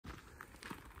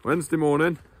Wednesday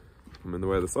morning. I'm in the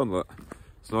way of the sunlight.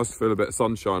 It's nice to feel a bit of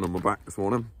sunshine on my back this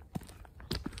morning.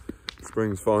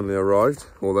 Spring's finally arrived,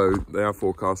 although they have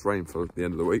forecast rain for the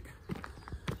end of the week.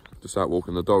 Just out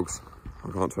walking the dogs.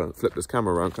 I can't flip this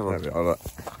camera around, can I? There we are, look.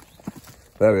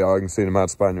 There we are, I can see the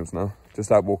mad spaniels now.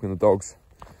 Just out walking the dogs.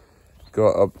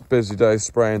 Got a busy day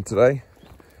spraying today.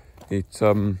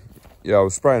 Yeah, I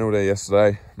was spraying all day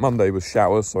yesterday. Monday was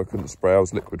showers, so I couldn't spray. I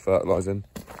was liquid fertilising.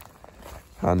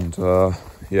 And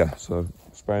yeah, so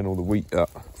spraying all the wheat at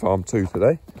farm 2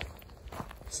 today.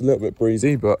 It's a little bit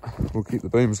breezy, but we'll keep the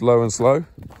booms low and slow.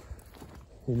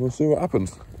 And we'll see what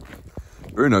happens.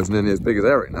 Bruno's nearly as big as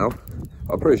Eric now.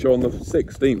 I'm pretty sure on the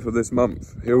 16th of this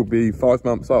month, he'll be 5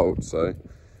 months old. So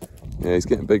yeah, he's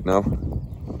getting big now.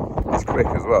 He's quick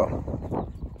as well.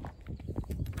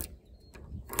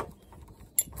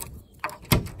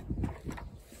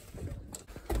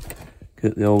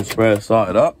 Get the old sprayer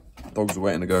started up. Dogs are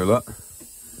waiting to go, look.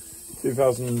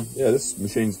 2000, yeah, this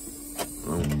machine's,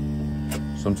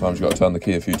 sometimes you've got to turn the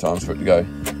key a few times for it to go.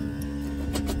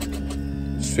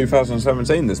 It's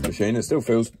 2017, this machine, it still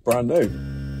feels brand new.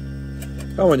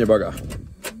 Come on, you bugger.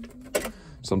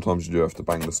 Sometimes you do have to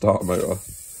bang the starter motor.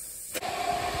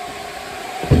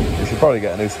 You should probably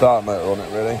get a new starter motor on it,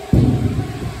 really.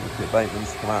 Get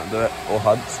Bateman's to come out and do it, or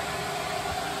Hunt's.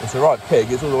 It's a right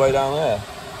pig, it's all the way down there.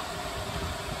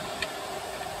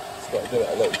 Got to do it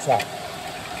a little tap.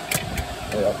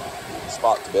 There you go.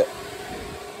 Sparked a bit.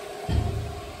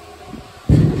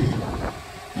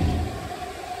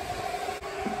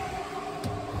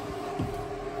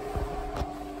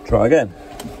 Try again.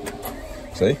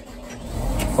 See?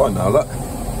 Fine now, look.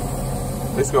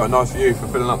 This got a nice view for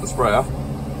filling up the sprayer.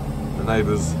 The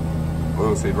neighbour's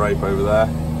oilseed rape over there.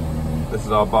 This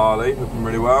is our barley, looking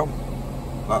really well.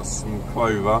 That's some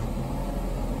clover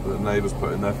that the neighbours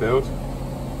put in their field.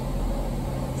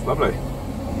 Lovely.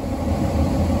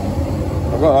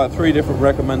 I've got like 3 different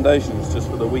recommendations just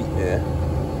for the wheat here.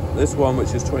 This one,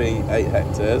 which is 28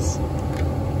 hectares.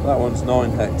 That one's 9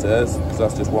 hectares, because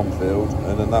that's just one field.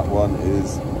 And then that one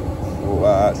is, well,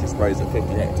 that actually sprays at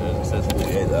 50 hectares. It says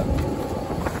 48 there.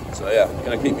 So yeah,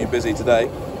 going to keep me busy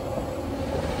today.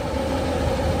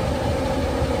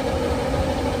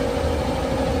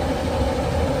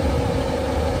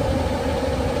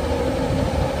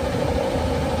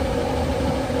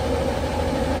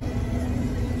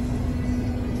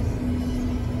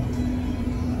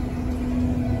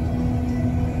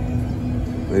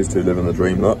 These two living the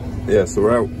dream, look. Yeah, so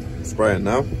we're out spraying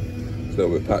now. It's a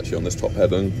little bit patchy on this top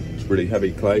headland. It's really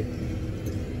heavy clay,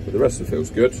 but the rest of it feels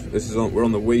good. This is on. We're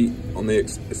on the wheat on the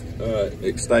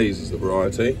Extase is the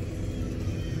variety.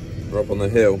 We're up on the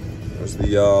hill. There's the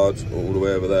yard all the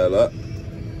way over there. Look,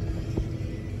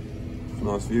 it's a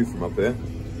nice view from up here.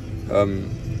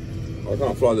 I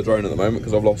can't fly the drone at the moment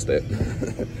because I've lost it.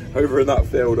 Over in that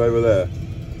field over there.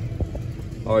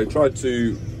 I tried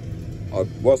to.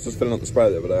 Whilst I was filling up the spray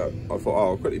the other day, I thought,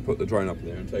 oh, I'll quickly put the drone up in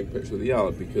there and take a picture of the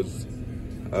yard, because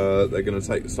they're going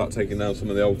to start taking down some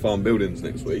of the old farm buildings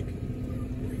next week,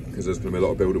 because there's going to be a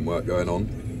lot of building work going on.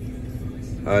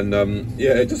 And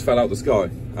yeah, it just fell out the sky,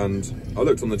 and I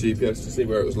looked on the GPS to see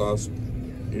where it was last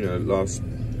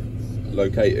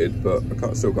located, but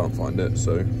I still can't find it.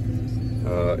 So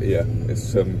yeah,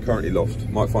 it's currently lost.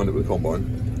 Might find it with a combine.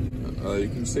 You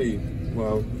can see,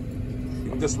 well, you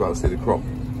can just about see the crop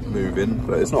moving,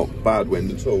 but it's not bad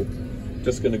wind at all.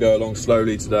 Just going to go along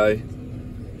slowly today,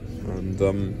 and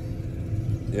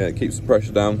yeah, it keeps the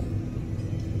pressure down.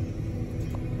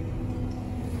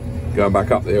 Going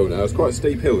back up the hill now. It's quite a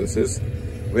steep hill, this is.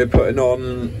 We're putting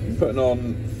on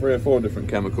 3 or 4 different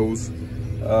chemicals.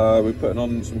 We're putting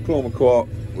on some chlormequat,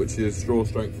 which is straw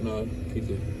strengthener,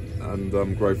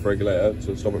 and growth regulator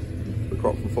to stop the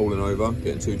crop from falling over,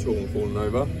 getting too tall and falling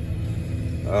over.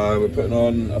 We're putting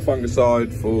on a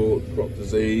fungicide for crop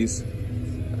disease,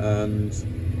 and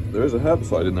there is a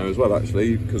herbicide in there as well,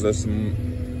 actually, because there's some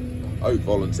oat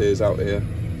volunteers out here,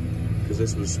 because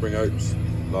this was spring oats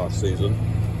last season,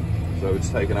 so it's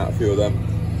taken out a few of them.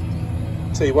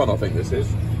 T1, I think this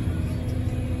is.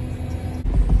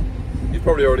 You've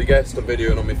probably already guessed I'm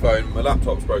videoing on my phone. My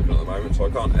laptop's broken at the moment, so I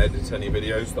can't edit any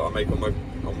videos that I make on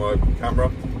my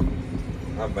camera.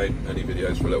 I haven't made any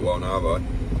videos for a little while now, have I?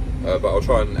 But I'll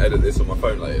try and edit this on my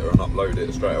phone later and upload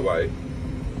it straight away.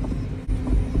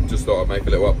 Just thought I'd make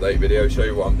a little update video, show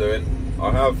you what I'm doing.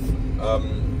 I have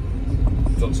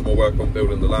done some more work on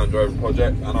building the Land Rover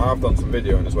project, and I have done some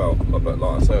videoing as well. But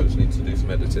like I say, I just need to do some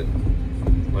editing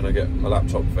when I get my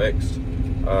laptop fixed.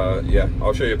 Yeah,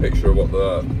 I'll show you a picture of what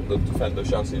the Defender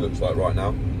chassis looks like right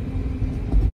now.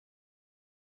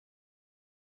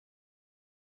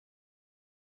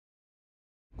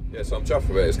 Yeah, so I'm chuffed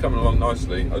with it. It's coming along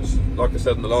nicely. I just, like I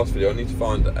said in the last video, I need to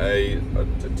find a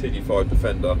TD5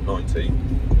 Defender 90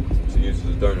 to use as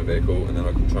a donor vehicle, and then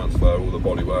I can transfer all the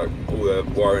bodywork, all the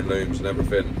wiring looms and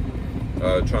everything,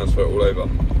 transfer it all over.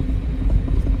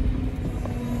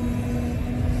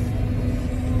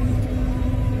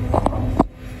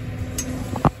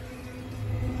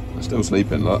 We're still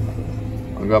sleeping, look.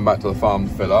 I'm going back to the farm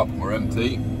to fill up. We're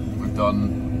empty. We've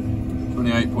done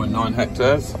 28.9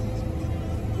 hectares.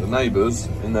 The neighbours,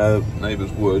 in their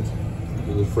neighbour's wood,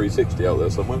 there's a 360 out there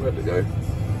somewhere. Where'd it go?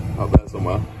 Up there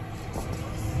somewhere.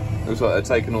 Looks like they're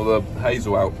taking all the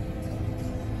hazel out.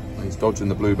 He's dodging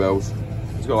the bluebells.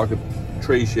 He's got like a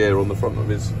tree shear on the front of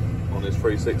his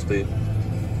 360.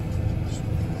 Just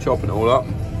chopping it all up,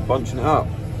 bunching it up.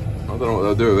 I don't know what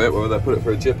they'll do with it, whether they put it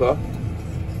for a chipper.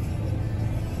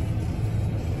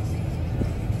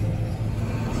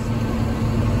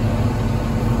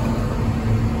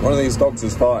 One of these dogs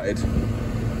has farted,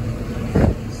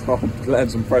 so I'm letting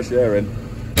some fresh air in.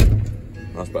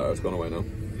 That's better, it's gone away now.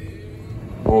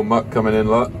 More muck coming in,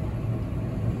 look.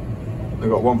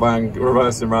 They've got one van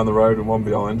reversing around the road and one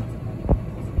behind.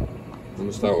 I'm going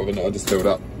to start with it I just filled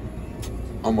up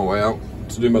on my way out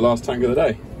to do my last tank of the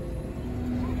day.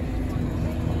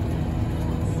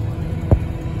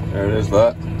 There it is,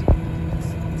 look.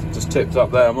 Just tipped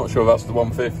up there. I'm not sure if that's the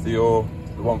 150 or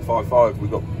the 155.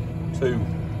 We've got two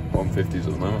 150s at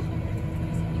the moment.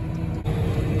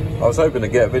 I was hoping to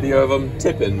get a video of them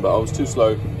tipping, but I was too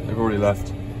slow. They've already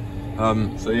left.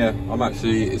 So yeah,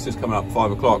 it's just coming up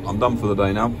 5 o'clock. I'm done for the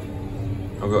day now.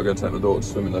 I've got to go take my daughter to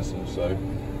swimming lessons, so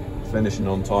finishing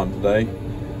on time today.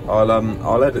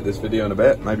 I'll edit this video in a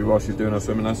bit, maybe while she's doing her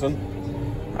swimming lesson.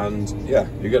 And yeah,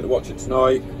 you get to watch it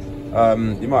tonight.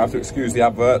 You might have to excuse the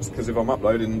adverts, because if I'm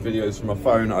uploading videos from my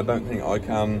phone, I don't think I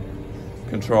can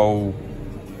control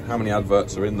how many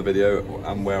adverts are in the video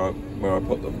and where I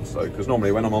put them. So, because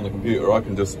normally when I'm on the computer, I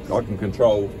can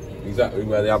control exactly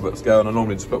where the adverts go, and I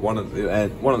normally just put one at the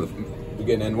end, one at the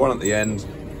beginning, one at the end.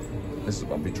 This is a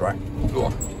bumpy track.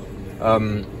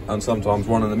 And sometimes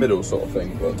one in the middle, sort of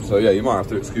thing. But so yeah, you might have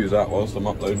to excuse that whilst I'm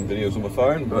uploading videos on my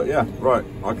phone. But yeah, right.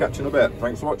 I'll catch you in a bit.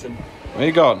 Thanks for watching. Where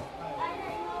you gone?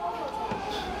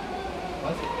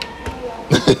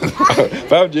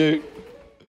 Found you.